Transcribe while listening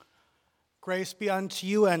Grace be unto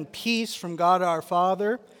you and peace from God our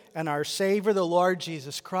Father and our Savior, the Lord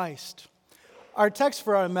Jesus Christ. Our text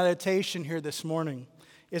for our meditation here this morning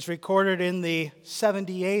is recorded in the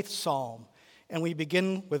 78th Psalm, and we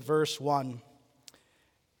begin with verse 1.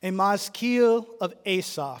 A maskil of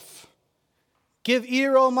Asaph. Give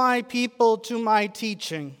ear, O my people, to my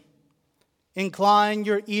teaching. Incline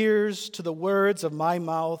your ears to the words of my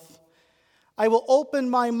mouth. I will open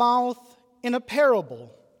my mouth in a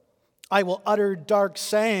parable. I will utter dark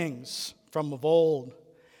sayings from of old,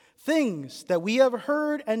 things that we have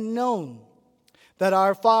heard and known, that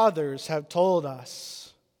our fathers have told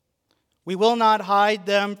us. We will not hide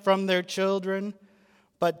them from their children,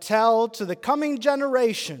 but tell to the coming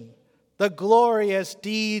generation the glorious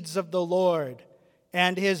deeds of the Lord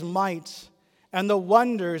and his might and the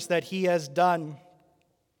wonders that he has done.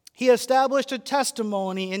 He established a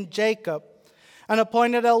testimony in Jacob and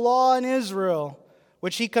appointed a law in Israel,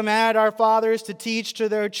 which he commanded our fathers to teach to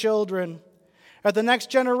their children, that the next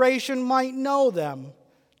generation might know them,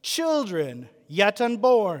 children yet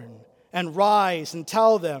unborn, and rise and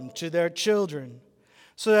tell them to their children,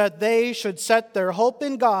 so that they should set their hope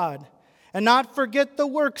in God and not forget the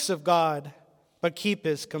works of God, but keep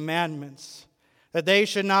his commandments, that they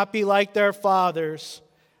should not be like their fathers,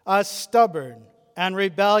 a stubborn and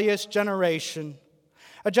rebellious generation,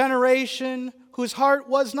 a generation whose heart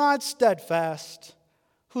was not steadfast,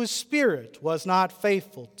 whose spirit was not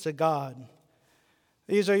faithful to God.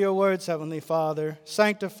 These are your words, Heavenly Father.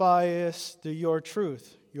 Sanctify us through your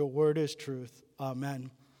truth. Your word is truth. Amen.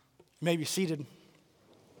 You may be seated.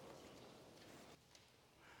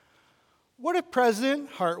 What if President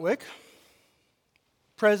Hartwick,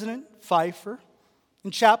 President Pfeiffer,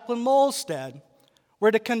 and Chaplain Molstad were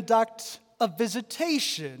to conduct a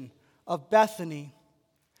visitation of Bethany?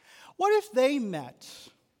 What if they met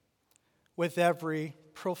with every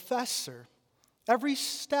professor, every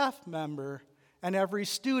staff member, and every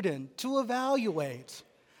student to evaluate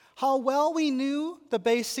how well we knew the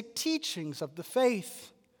basic teachings of the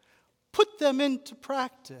faith, put them into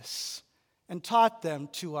practice, and taught them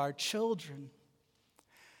to our children?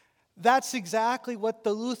 That's exactly what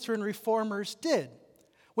the Lutheran reformers did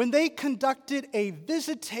when they conducted a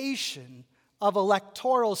visitation of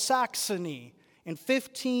electoral Saxony in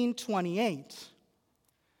 1528.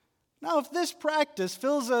 Now, if this practice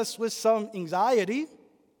fills us with some anxiety,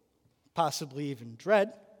 possibly even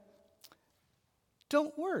dread,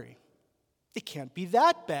 don't worry. It can't be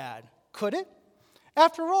that bad, could it?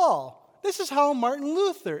 After all, this is how Martin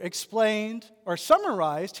Luther explained or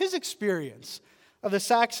summarized his experience of the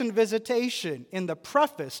Saxon visitation in the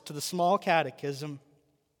preface to the Small Catechism.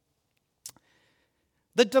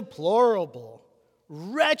 The deplorable,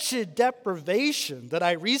 wretched deprivation that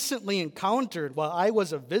I recently encountered while I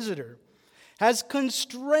was a visitor has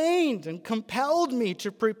constrained and compelled me to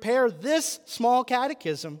prepare this small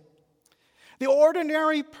catechism. The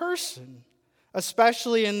ordinary person,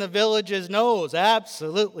 especially in the villages, knows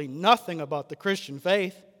absolutely nothing about the Christian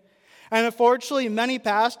faith. And unfortunately, many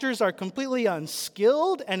pastors are completely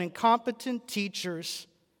unskilled and incompetent teachers.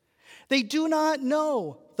 They do not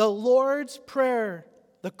know the Lord's Prayer,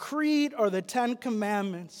 the Creed, or the Ten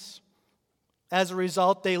Commandments. As a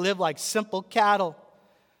result, they live like simple cattle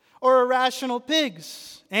or irrational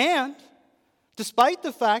pigs, and, despite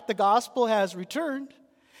the fact the gospel has returned,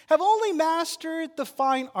 have only mastered the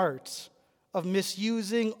fine arts of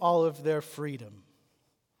misusing all of their freedom.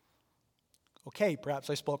 Okay,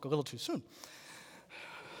 perhaps I spoke a little too soon.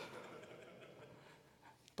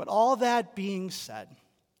 But all that being said,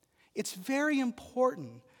 it's very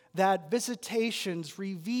important that visitations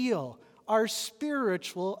reveal our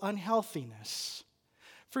spiritual unhealthiness.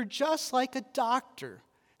 For just like a doctor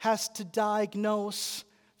has to diagnose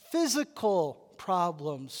physical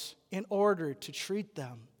problems in order to treat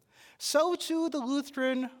them, so too the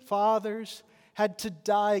Lutheran fathers had to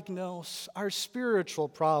diagnose our spiritual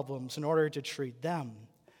problems in order to treat them.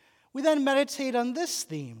 We then meditate on this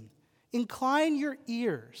theme: incline your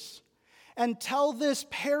ears and tell this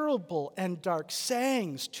parable and dark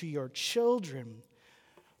sayings to your children.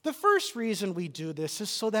 The first reason we do this is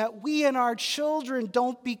so that we and our children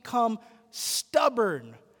don't become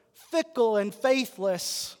stubborn, fickle, and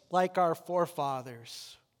faithless like our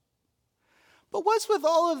forefathers. But what's with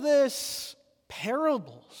all of this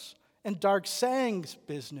parables and dark sayings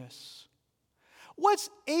business? What's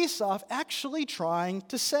Asaph actually trying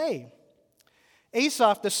to say?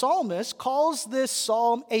 Asaph, the psalmist, calls this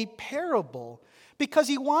psalm a parable because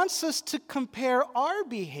he wants us to compare our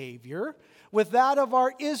behavior with that of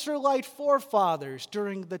our Israelite forefathers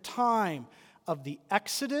during the time of the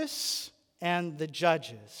Exodus and the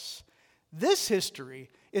Judges. This history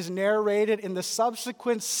is narrated in the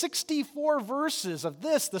subsequent 64 verses of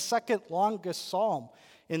this, the second longest psalm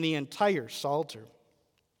in the entire Psalter.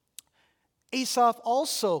 Asaph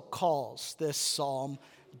also calls this psalm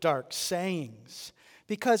dark sayings,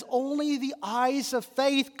 because only the eyes of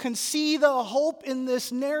faith can see the hope in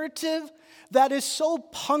this narrative that is so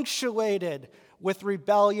punctuated with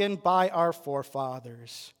rebellion by our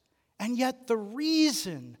forefathers. And yet the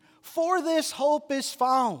reason for this hope is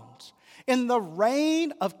found in the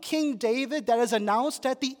reign of King David that is announced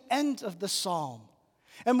at the end of the psalm,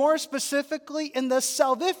 and more specifically in the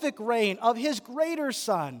salvific reign of his greater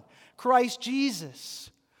son, Christ Jesus,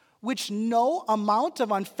 which no amount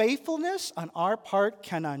of unfaithfulness on our part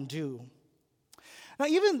can undo. Now,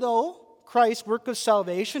 even though Christ's work of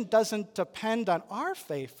salvation doesn't depend on our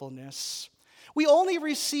faithfulness, we only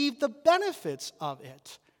receive the benefits of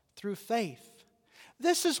it through faith.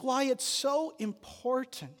 This is why it's so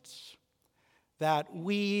important that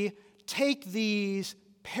we take these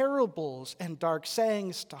parables and dark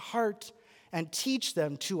sayings to heart and teach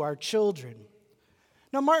them to our children.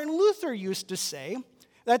 Now, Martin Luther used to say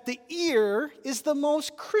that the ear is the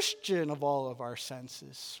most Christian of all of our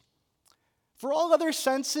senses. For all other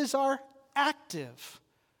senses are active,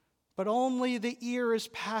 but only the ear is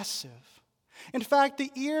passive. In fact,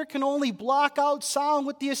 the ear can only block out sound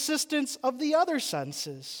with the assistance of the other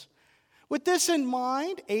senses. With this in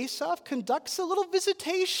mind, Asaph conducts a little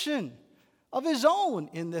visitation of his own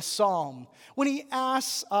in this psalm when he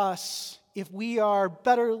asks us if we are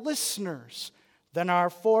better listeners than our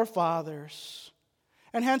forefathers.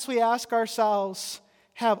 And hence we ask ourselves,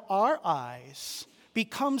 have our eyes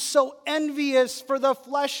become so envious for the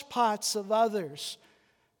flesh pots of others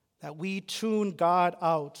that we tune God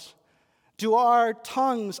out? Do our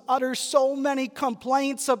tongues utter so many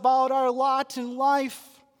complaints about our lot in life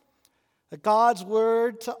that God's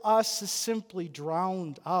word to us is simply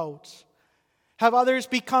drowned out? Have others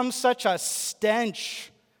become such a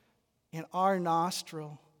stench in our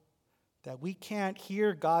nostril that we can't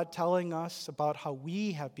hear God telling us about how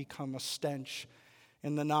we have become a stench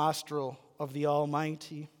in the nostril of the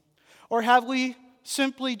Almighty? Or have we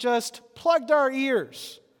simply just plugged our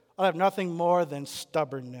ears out of nothing more than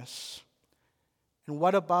stubbornness? And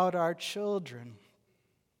what about our children?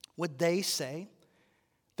 Would they say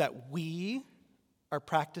that we are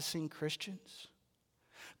practicing Christians?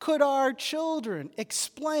 Could our children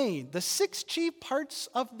explain the 6 chief parts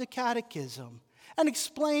of the catechism and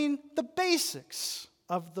explain the basics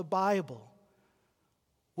of the Bible?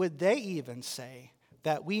 Would they even say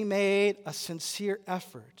that we made a sincere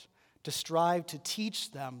effort to strive to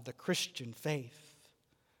teach them the Christian faith?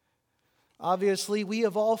 Obviously, we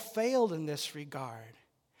have all failed in this regard.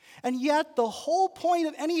 And yet, the whole point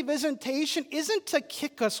of any visitation isn't to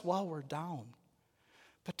kick us while we're down,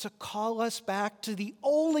 but to call us back to the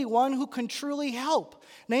only one who can truly help,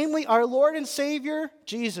 namely our Lord and Savior,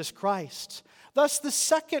 Jesus Christ. Thus, the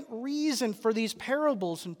second reason for these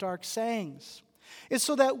parables and dark sayings is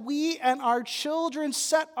so that we and our children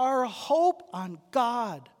set our hope on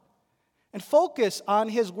God and focus on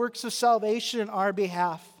his works of salvation in our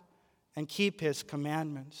behalf and keep his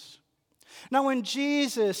commandments. Now, when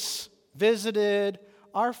Jesus visited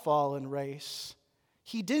our fallen race,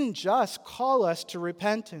 he didn't just call us to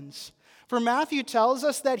repentance. For Matthew tells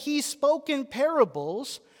us that he spoke in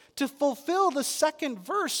parables to fulfill the second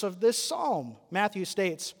verse of this psalm. Matthew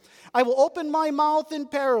states, "I will open my mouth in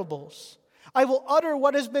parables. I will utter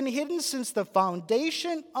what has been hidden since the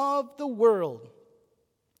foundation of the world."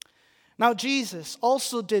 Now, Jesus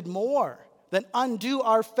also did more than undo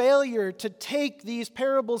our failure to take these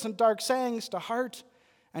parables and dark sayings to heart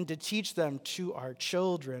and to teach them to our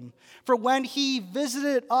children. For when he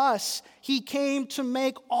visited us, he came to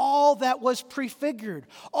make all that was prefigured,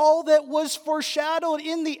 all that was foreshadowed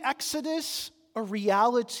in the Exodus, a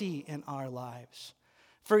reality in our lives.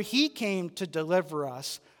 For he came to deliver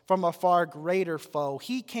us from a far greater foe.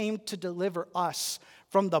 He came to deliver us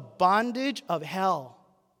from the bondage of hell.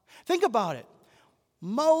 Think about it.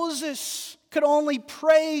 Moses could only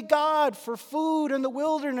pray God for food in the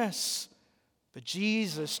wilderness. But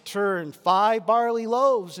Jesus turned 5 barley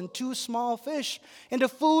loaves and 2 small fish into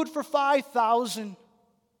food for 5,000.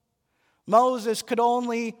 Moses could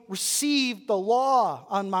only receive the law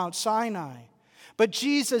on Mount Sinai. But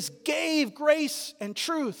Jesus gave grace and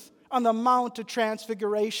truth on the Mount of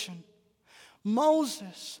Transfiguration.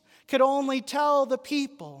 Moses could only tell the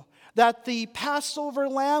people that the Passover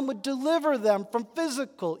lamb would deliver them from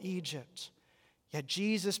physical Egypt. Yet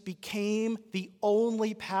Jesus became the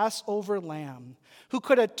only Passover lamb who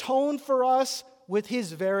could atone for us with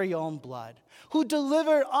his very own blood, who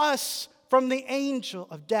delivered us from the angel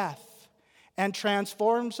of death. and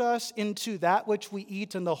transforms us into that which we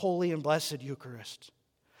eat in the holy and blessed Eucharist.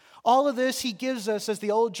 All of this he gives us, as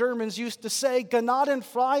the old Germans used to say,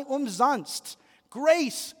 gnadenfrei umsonst,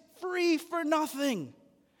 grace free for nothing,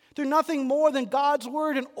 through nothing more than God's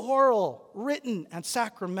word in oral, written, and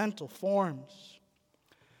sacramental forms.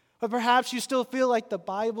 But perhaps you still feel like the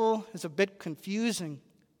Bible is a bit confusing.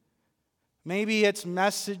 Maybe its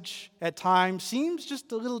message at times seems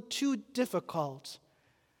just a little too difficult.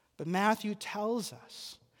 But Matthew tells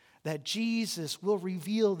us that Jesus will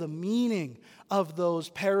reveal the meaning of those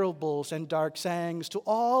parables and dark sayings to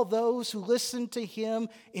all those who listen to him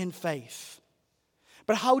in faith.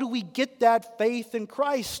 But how do we get that faith in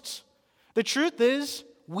Christ? The truth is,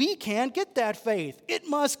 we can't get that faith. It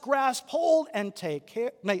must grasp hold and take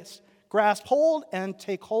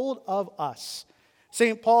hold of us.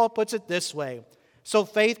 St. Paul puts it this way: so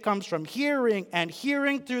faith comes from hearing, and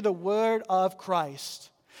hearing through the word of Christ.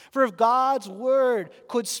 For if God's word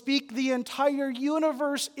could speak the entire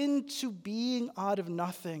universe into being out of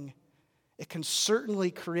nothing, it can certainly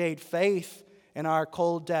create faith in our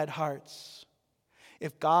cold, dead hearts.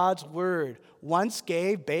 If God's word once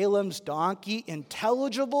gave Balaam's donkey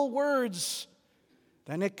intelligible words,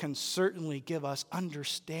 then it can certainly give us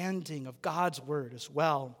understanding of God's word as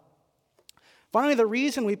well. Finally, the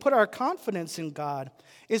reason we put our confidence in God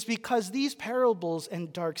is because these parables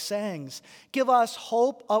and dark sayings give us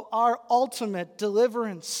hope of our ultimate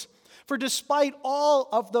deliverance. For despite all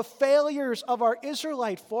of the failures of our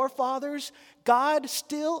Israelite forefathers, God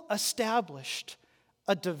still established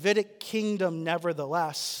a Davidic kingdom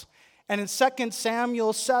nevertheless. And in 2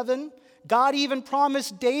 Samuel 7, God even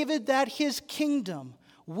promised David that his kingdom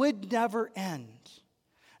would never end.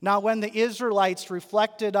 Now, when the Israelites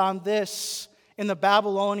reflected on this in the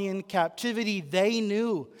Babylonian captivity, they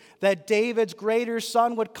knew that David's greater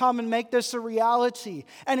son would come and make this a reality.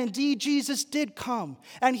 And indeed, Jesus did come,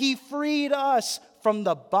 and he freed us from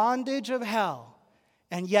the bondage of hell.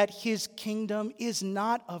 And yet his kingdom is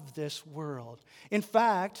not of this world. In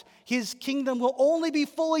fact, his kingdom will only be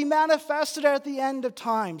fully manifested at the end of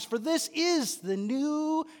times. For this is the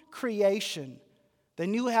new creation, the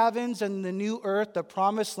new heavens and the new earth, the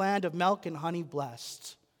promised land of milk and honey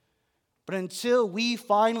blessed. But until we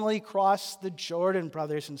finally cross the Jordan,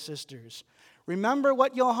 brothers and sisters, remember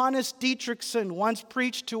what Johannes Dietrichson once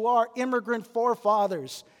preached to our immigrant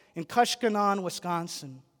forefathers in Kushkanon,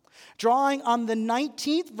 Wisconsin. Drawing on the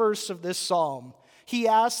 19th verse of this psalm, he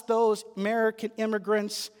asked those American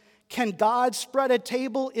immigrants, can God spread a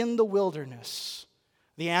table in the wilderness?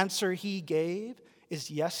 The answer he gave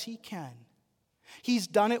is yes, he can. He's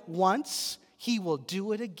done it once, he will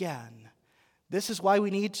do it again. This is why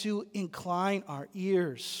we need to incline our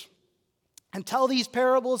ears and tell these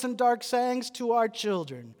parables and dark sayings to our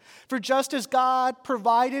children. For just as God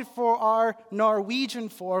provided for our Norwegian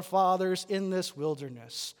forefathers in this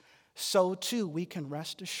wilderness, so too we can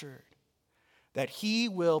rest assured that he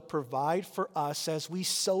will provide for us as we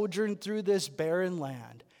sojourn through this barren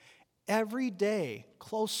land, every day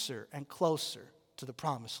closer and closer to the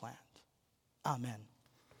promised land. Amen.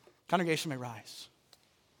 Congregation may rise.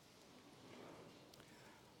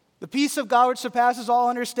 The peace of God which surpasses all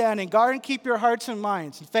understanding, guard and keep your hearts and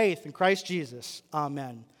minds in faith in Christ Jesus.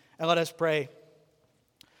 Amen. And let us pray.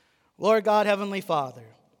 Lord God, Heavenly Father,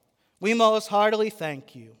 we most heartily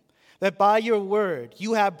thank you that by your word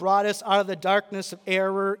you have brought us out of the darkness of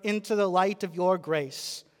error into the light of your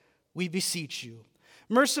grace. We beseech you,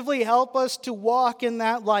 mercifully help us to walk in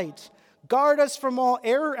that light. Guard us from all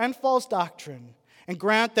error and false doctrine, and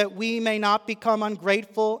grant that we may not become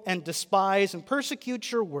ungrateful and despise and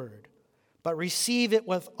persecute your word, but receive it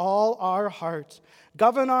with all our heart,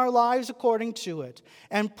 govern our lives according to it,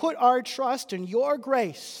 and put our trust in your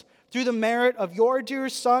grace through the merit of your dear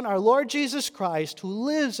Son, our Lord Jesus Christ, who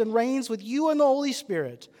lives and reigns with you in the Holy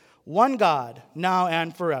Spirit, one God, now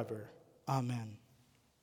and forever. Amen.